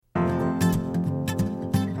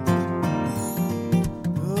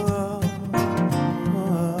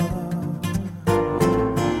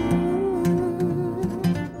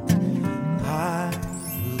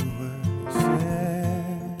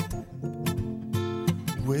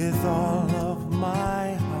with all of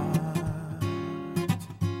my heart.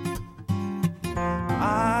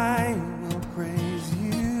 I will praise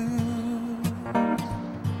you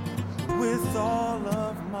with all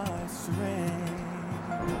of my strength.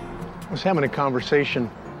 I was having a conversation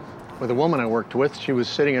with a woman I worked with. She was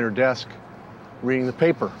sitting at her desk reading the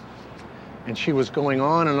paper, and she was going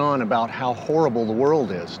on and on about how horrible the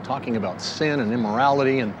world is, talking about sin and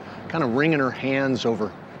immorality and kind of wringing her hands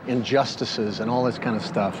over injustices and all this kind of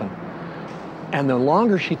stuff. And the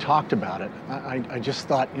longer she talked about it, I just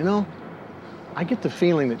thought, you know, I get the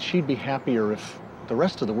feeling that she'd be happier if the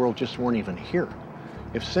rest of the world just weren't even here,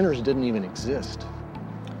 if sinners didn't even exist.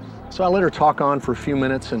 So I let her talk on for a few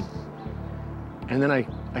minutes, and then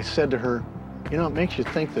I said to her, you know, it makes you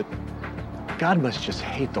think that God must just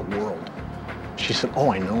hate the world. She said,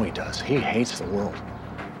 oh, I know he does. He hates the world.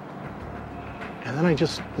 And then I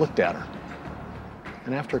just looked at her.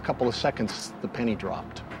 And after a couple of seconds, the penny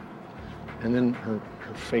dropped. And then her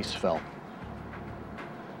face fell.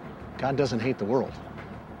 God doesn't hate the world.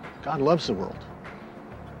 God loves the world.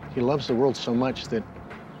 He loves the world so much that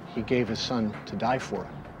he gave his son to die for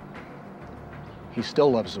it. He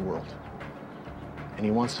still loves the world. And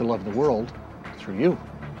he wants to love the world through you.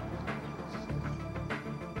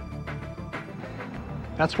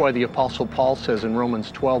 That's why the Apostle Paul says in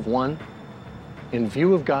Romans 12:1, in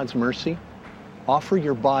view of God's mercy, offer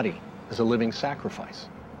your body as a living sacrifice.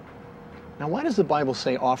 Now, why does the Bible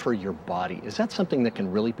say offer your body? Is that something that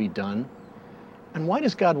can really be done? And why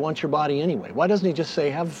does God want your body anyway? Why doesn't he just say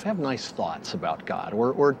have nice thoughts about God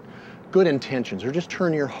or good intentions, or just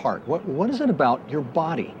turn your heart? What is it about your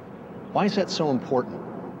body? Why is that so important?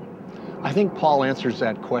 I think Paul answers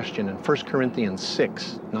that question in 1 Corinthians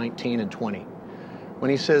 6:19 and 20. When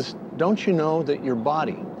he says, don't you know that your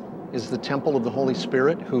body is the temple of the Holy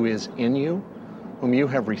Spirit who is in you, whom you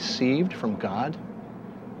have received from God?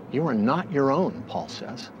 You are not your own, Paul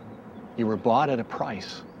says. You were bought at a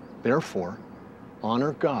price. Therefore,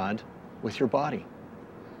 honor God with your body.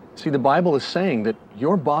 See, the Bible is saying that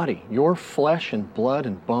your body, your flesh and blood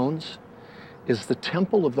and bones, is the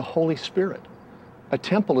temple of the Holy Spirit. A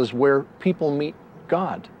temple is where people meet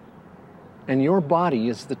God. And your body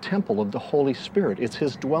is the temple of the Holy Spirit. It's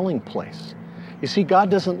his dwelling place. You see, God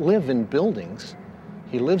doesn't live in buildings.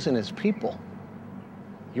 He lives in his people.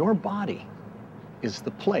 Your body is the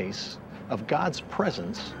place of God's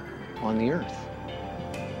presence on the earth.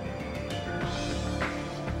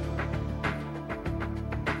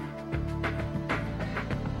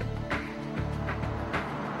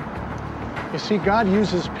 You see, God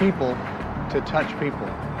uses people to touch people.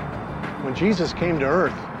 When Jesus came to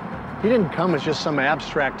earth, he didn't come as just some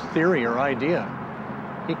abstract theory or idea.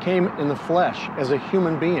 He came in the flesh as a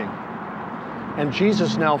human being. And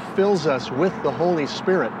Jesus now fills us with the Holy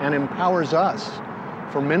Spirit and empowers us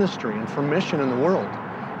for ministry and for mission in the world.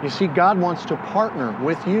 You see, God wants to partner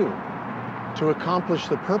with you to accomplish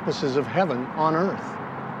the purposes of heaven on earth.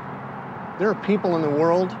 There are people in the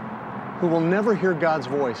world who will never hear God's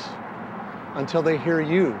voice until they hear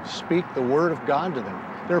you speak the word of God to them.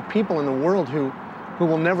 There are people in the world who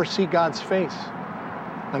will never see God's face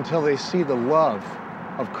until they see the love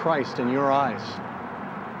of Christ in your eyes.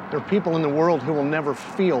 There are people in the world who will never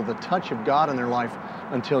feel the touch of God in their life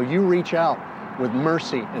until you reach out with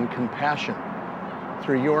mercy and compassion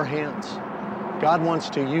through your hands. God wants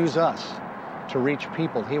to use us to reach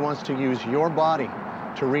people. He wants to use your body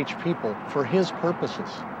to reach people for his purposes.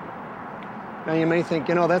 Now you may think,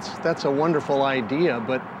 you know, that's a wonderful idea,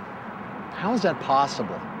 but how is that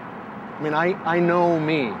possible? I mean, I know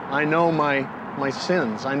me. I know my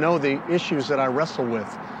sins. I know the issues that I wrestle with.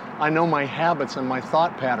 I know my habits and my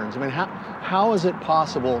thought patterns. I mean, how is it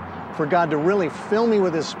possible for God to really fill me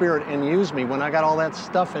with his Spirit and use me when I got all that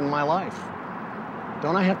stuff in my life?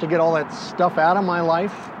 Don't I have to get all that stuff out of my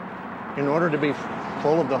life in order to be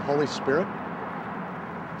full of the Holy Spirit?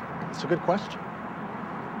 It's a good question.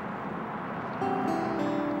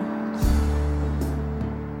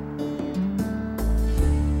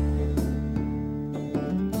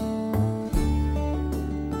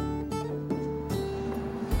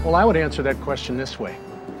 Well, I would answer that question this way.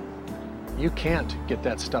 You can't get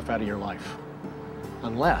that stuff out of your life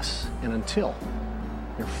unless and until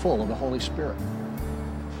you're full of the Holy Spirit.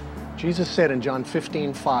 Jesus said in John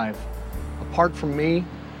 15:5, apart from me,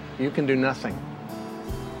 you can do nothing.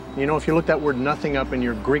 You know, if you look that word nothing up in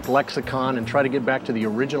your Greek lexicon and try to get back to the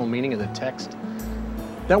original meaning of the text,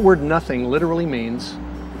 that word nothing literally means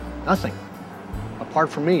nothing. Apart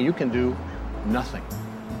from me, you can do nothing.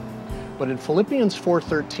 But in Philippians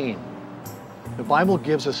 4:13, the Bible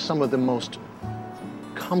gives us some of the most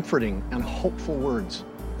comforting and hopeful words.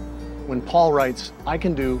 when Paul writes, I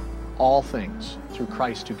can do all things through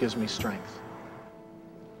Christ who gives me strength.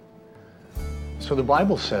 So the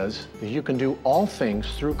Bible says that you can do all things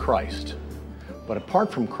through Christ, but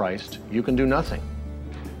apart from Christ, you can do nothing.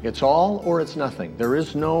 It's all or it's nothing. There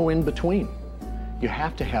is no in between. You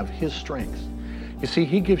have to have His strength. You see,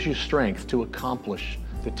 He gives you strength to accomplish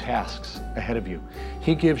the tasks ahead of you.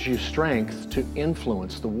 He gives you strength to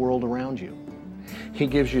influence the world around you. He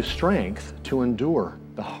gives you strength to endure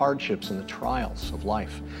the hardships and the trials of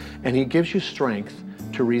life. And He gives you strength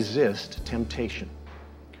to resist temptation.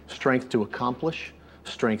 Strength to accomplish,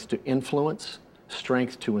 strength to influence,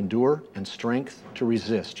 strength to endure, and strength to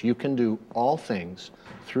resist. You can do all things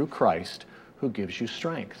through Christ who gives you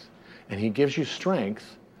strength. And He gives you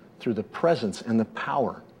strength through the presence and the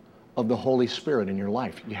power of the Holy Spirit in your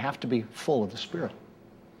life. You have to be full of the Spirit.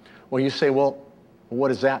 Well, you say, well, what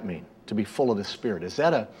does that mean, to be full of the Spirit? Is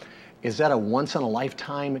that a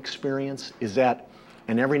once-in-a-lifetime experience? Is that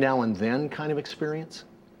an every now and then kind of experience?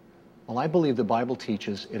 Well, I believe the Bible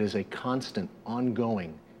teaches it is a constant,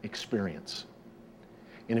 ongoing experience.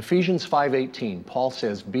 In Ephesians 5:18, Paul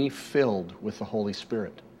says, be filled with the Holy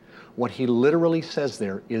Spirit. What he literally says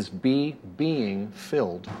there is be being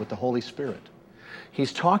filled with the Holy Spirit.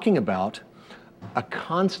 He's talking about a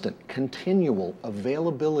constant, continual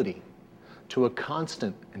availability to a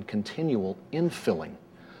constant and continual infilling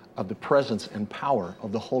of the presence and power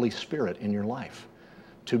of the Holy Spirit in your life.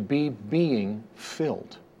 To be being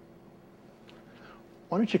filled.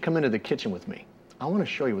 Why don't you come into the kitchen with me? I want to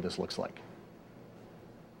show you what this looks like.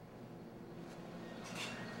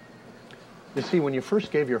 You see, when you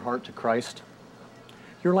first gave your heart to Christ,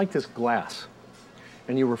 you're like this glass,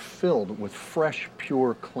 and you were filled with fresh,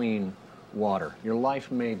 pure, clean water. Your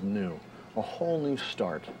life made new, a whole new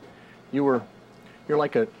start. You're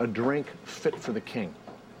like a drink fit for the King,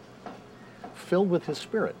 filled with His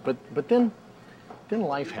Spirit. But then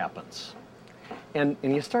life happens. And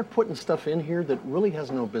you start putting stuff in here that really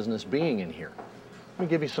has no business being in here. Let me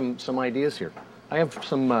give you some ideas here. I have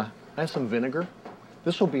some vinegar.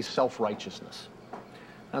 This will be self-righteousness.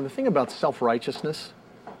 Now the thing about self-righteousness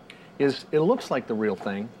is it looks like the real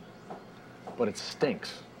thing, but it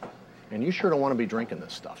stinks. And you sure don't want to be drinking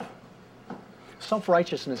this stuff.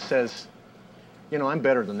 Self-righteousness says, you know, I'm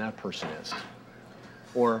better than that person is.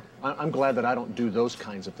 Or I'm glad that I don't do those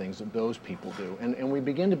kinds of things that those people do. And we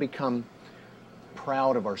begin to become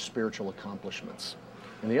proud of our spiritual accomplishments.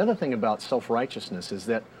 And the other thing about self-righteousness is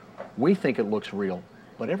that we think it looks real,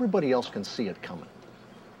 but everybody else can see it coming.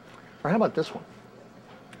 Or how about this one?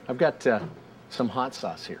 I've got some hot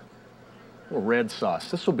sauce here, a little red sauce.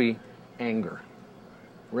 This will be anger.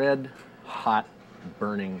 Red, hot,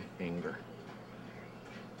 burning anger.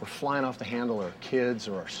 We're flying off the handle of our kids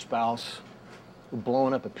or our spouse. We're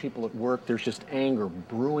blowing up at people at work. There's just anger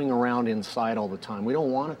brewing around inside all the time. We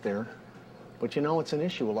don't want it there. But you know, it's an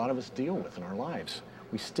issue a lot of us deal with in our lives.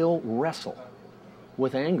 We still wrestle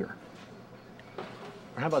with anger.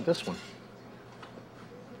 Or how about this one?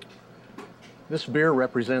 This beer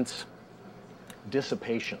represents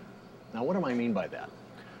dissipation. Now, what do I mean by that?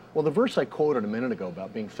 Well, the verse I quoted a minute ago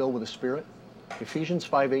about being filled with the Spirit, Ephesians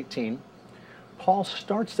 5:18, Paul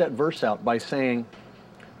starts that verse out by saying,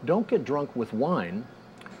 don't get drunk with wine,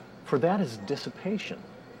 for that is dissipation,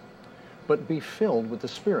 but be filled with the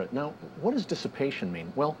Spirit. Now, what does dissipation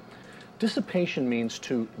mean? Well, dissipation means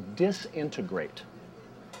to disintegrate.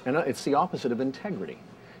 And it's the opposite of integrity.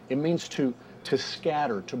 It means to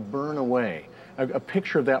scatter, to burn away. A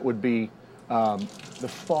picture of that would be the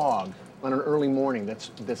fog on an early morning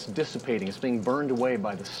that's dissipating. It's being burned away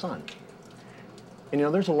by the sun. And you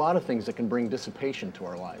know, there's a lot of things that can bring dissipation to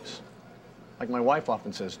our lives. Like my wife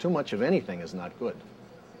often says, too much of anything is not good.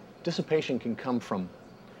 Dissipation can come from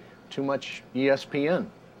too much ESPN.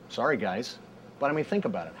 Sorry, guys. But I mean, think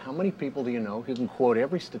about it. How many people do you know who can quote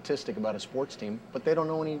every statistic about a sports team, but they don't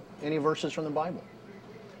know any verses from the Bible?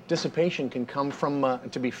 Dissipation can come from,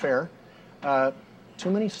 to be fair, too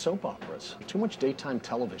many soap operas, too much daytime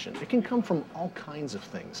television. It can come from all kinds of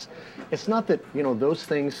things. It's not that, you know, those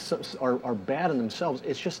things are bad in themselves.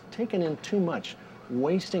 It's just taking in too much,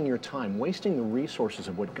 wasting your time, wasting the resources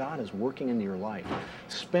of what God is working into your life,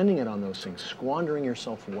 spending it on those things, squandering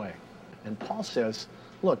yourself away. And Paul says,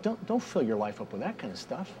 look, don't fill your life up with that kind of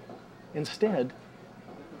stuff. Instead,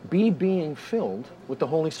 be being filled with the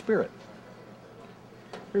Holy Spirit.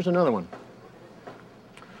 Here's another one.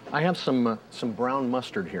 I have some brown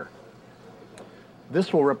mustard here.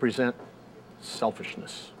 This will represent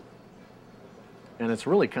selfishness. And it's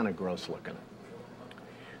really kind of gross looking.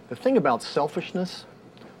 The thing about selfishness,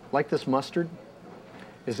 like this mustard,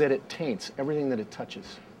 is that it taints everything that it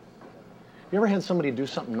touches. You ever had somebody do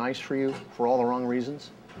something nice for you for all the wrong reasons,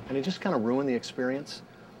 and it just kind of ruined the experience?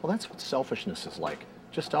 Well, that's what selfishness is like.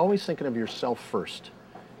 Just always thinking of yourself first.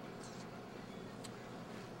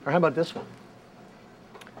 Or how about this one?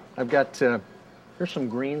 I've got, here's some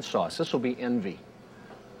green sauce. This will be envy.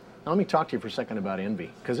 Now let me talk to you for a second about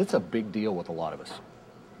envy, because it's a big deal with a lot of us.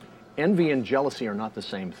 Envy and jealousy are not the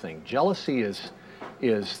same thing. Jealousy is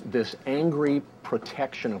this angry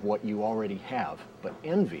protection of what you already have, but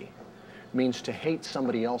envy means to hate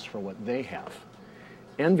somebody else for what they have.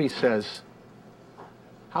 Envy says,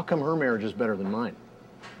 how come her marriage is better than mine?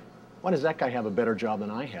 Why does that guy have a better job than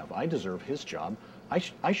I have? I deserve his job.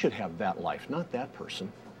 I should have that life, not that person.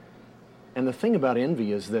 And the thing about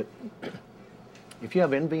envy is that if you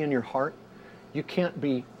have envy in your heart, you can't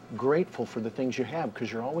be grateful for the things you have because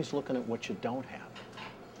you're always looking at what you don't have.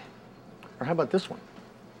 Or how about this one?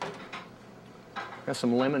 Got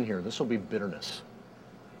some lemon here. This will be bitterness.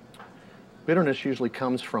 Bitterness usually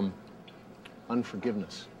comes from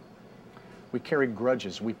unforgiveness. We carry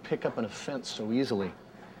grudges. We pick up an offense so easily,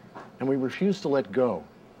 and we refuse to let go.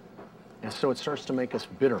 And so it starts to make us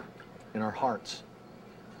bitter in our hearts.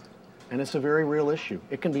 And it's a very real issue.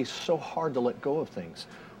 It can be so hard to let go of things.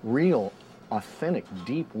 Real, authentic,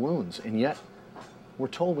 deep wounds. And yet, we're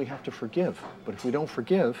told we have to forgive. But if we don't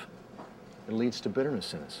forgive, it leads to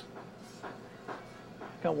bitterness in us.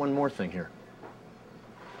 Got one more thing here.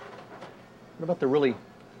 What about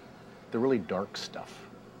the really dark stuff?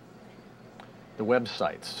 The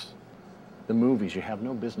websites, the movies you have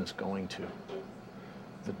no business going to,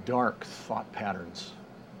 the dark thought patterns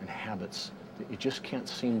and habits that you just can't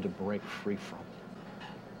seem to break free from.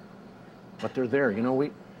 But they're there. You know,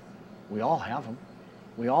 we all have them.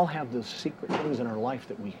 We all have those secret things in our life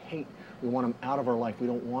that we hate. We want them out of our life. We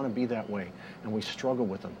don't want to be that way, and we struggle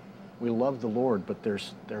with them. We love the Lord, but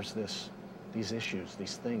there's these issues,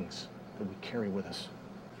 these things that we carry with us.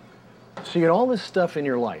 So you get all this stuff in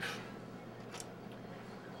your life,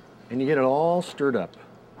 and you get it all stirred up.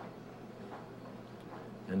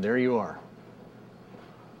 And there you are,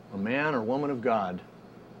 a man or woman of God,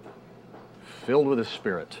 filled with His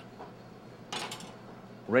Spirit,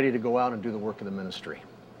 ready to go out and do the work of the ministry.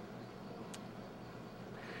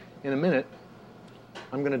 In a minute,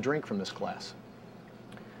 I'm going to drink from this glass.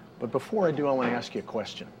 But before I do, I want to ask you a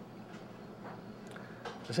question.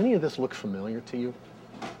 Does any of this look familiar to you?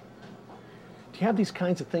 Do you have these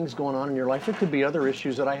kinds of things going on in your life? There could be other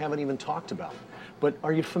issues that I haven't even talked about. But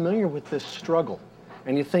are you familiar with this struggle?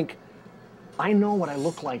 And you think, I know what I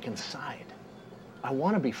look like inside. I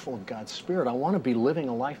want to be full of God's Spirit. I want to be living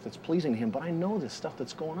a life that's pleasing to Him, but I know this stuff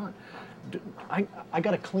that's going on. I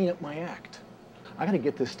got to clean up my act. I got to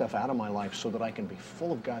get this stuff out of my life so that I can be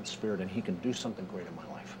full of God's Spirit and He can do something great in my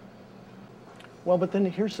life. Well, but then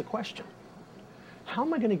here's the question. How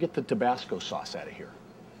am I going to get the Tabasco sauce out of here?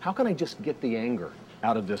 How can I just get the anger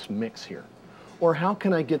out of this mix here? Or how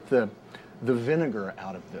can I get the vinegar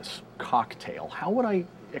out of this cocktail? How would I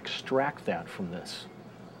extract that from this?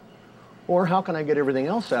 Or how can I get everything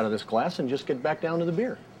else out of this glass and just get back down to the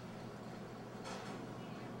beer?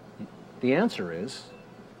 The answer is,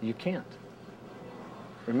 you can't.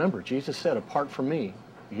 Remember, Jesus said, apart from me,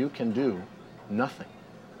 you can do nothing.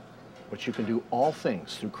 But you can do all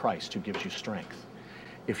things through Christ who gives you strength.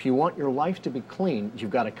 If you want your life to be clean,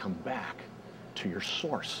 you've got to come back to your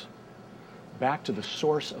source. Back to the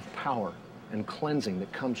source of power and cleansing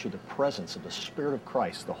that comes through the presence of the Spirit of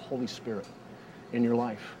Christ, the Holy Spirit, in your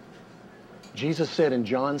life. Jesus said in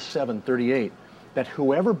John 7:38 that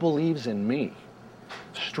whoever believes in me,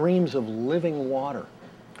 streams of living water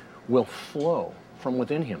will flow from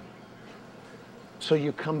within him. So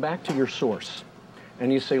you come back to your source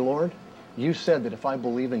and you say, Lord, you said that if I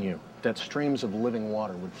believe in you, that streams of living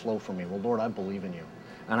water would flow from me. Well, Lord, I believe in you.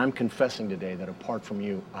 And I'm confessing today that apart from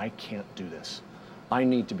you, I can't do this. I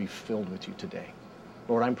need to be filled with you today.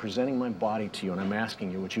 Lord, I'm presenting my body to you and I'm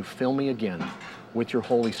asking you, would you fill me again with your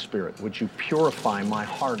Holy Spirit? Would you purify my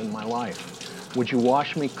heart and my life? Would you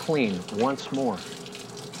wash me clean once more?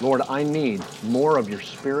 Lord, I need more of your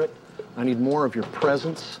Spirit. I need more of your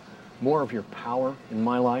presence, more of your power in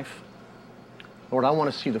my life. Lord, I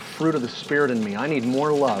want to see the fruit of the Spirit in me. I need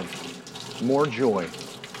more love, more joy,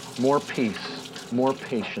 more peace, more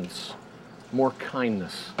patience, more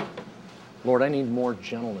kindness. Lord, I need more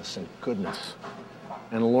gentleness and goodness.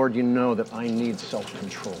 And Lord, you know that I need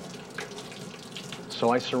self-control. So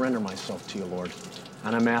I surrender myself to you, Lord.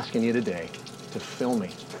 And I'm asking you today to fill me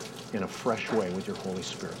in a fresh way with your Holy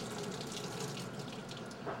Spirit.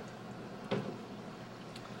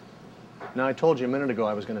 Now, I told you a minute ago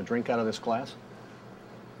I was going to drink out of this glass.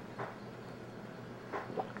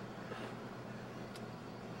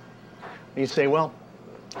 You say, well,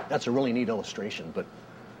 that's a really neat illustration, but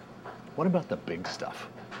what about the big stuff?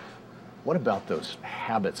 What about those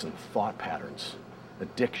habits and thought patterns,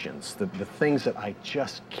 addictions, the things that I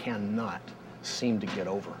just cannot seem to get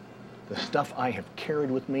over? The stuff I have carried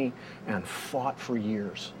with me and fought for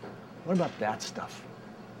years. What about that stuff?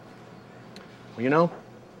 Well, you know,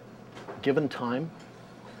 given time,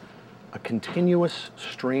 a continuous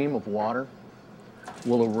stream of water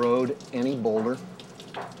will erode any boulder,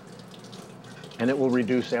 and it will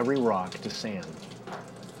reduce every rock to sand.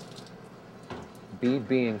 Be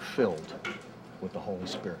being filled with the Holy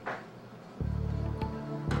Spirit.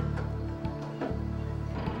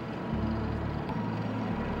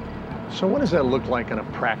 So what does that look like on a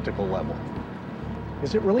practical level?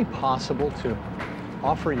 Is it really possible to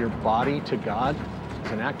offer your body to God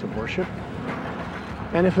as an act of worship?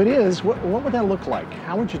 And if it is, what would that look like?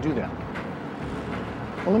 How would you do that?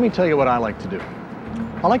 Well, let me tell you what I like to do.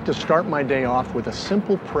 I like to start my day off with a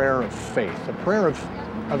simple prayer of faith, a prayer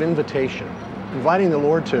of invitation, inviting the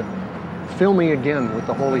Lord to fill me again with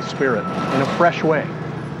the Holy Spirit in a fresh way.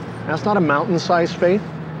 Now, it's not a mountain-sized faith.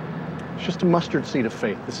 It's just a mustard seed of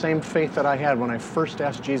faith, the same faith that I had when I first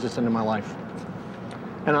asked Jesus into my life.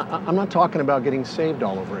 And I'm not talking about getting saved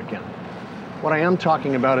all over again. What I am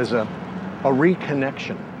talking about is a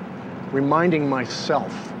reconnection, reminding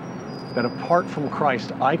myself that apart from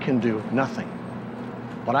Christ, I can do nothing.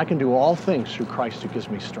 But I can do all things through Christ who gives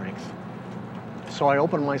me strength. So I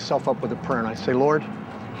open myself up with a prayer and I say, Lord,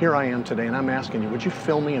 here I am today, and I'm asking you, would you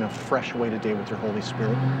fill me in a fresh way today with your Holy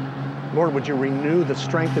Spirit? Lord, would you renew the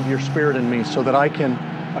strength of your Spirit in me so that I can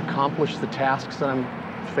accomplish the tasks that I'm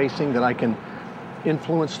facing, that I can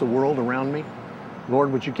influence the world around me?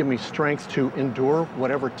 Lord, would you give me strength to endure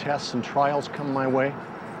whatever tests and trials come my way?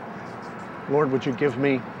 Lord, would you give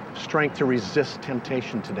me strength to resist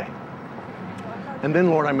temptation today? And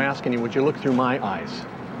then, Lord, I'm asking you, would you look through my eyes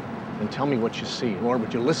and tell me what you see? Lord,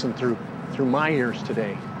 would you listen through my ears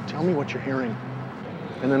today? Tell me what you're hearing.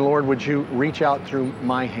 And then, Lord, would you reach out through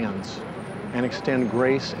my hands and extend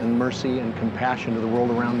grace and mercy and compassion to the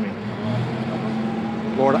world around me?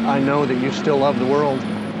 Lord, I know that you still love the world,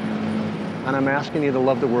 and I'm asking you to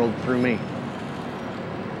love the world through me.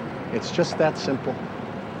 It's just that simple.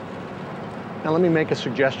 Now, let me make a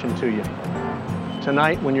suggestion to you.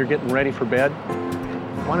 Tonight, when you're getting ready for bed,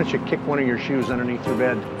 why don't you kick one of your shoes underneath your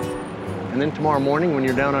bed? And then tomorrow morning, when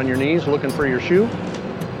you're down on your knees looking for your shoe,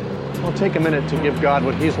 well, take a minute to give God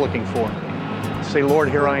what he's looking for. Say, Lord,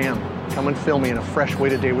 here I am. Come and fill me in a fresh way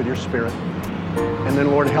today with your Spirit. And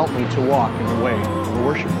then, Lord, help me to walk in the way of a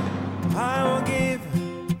worshiper. I will give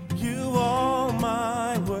you all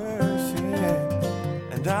my worship,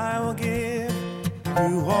 and I will give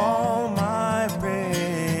you all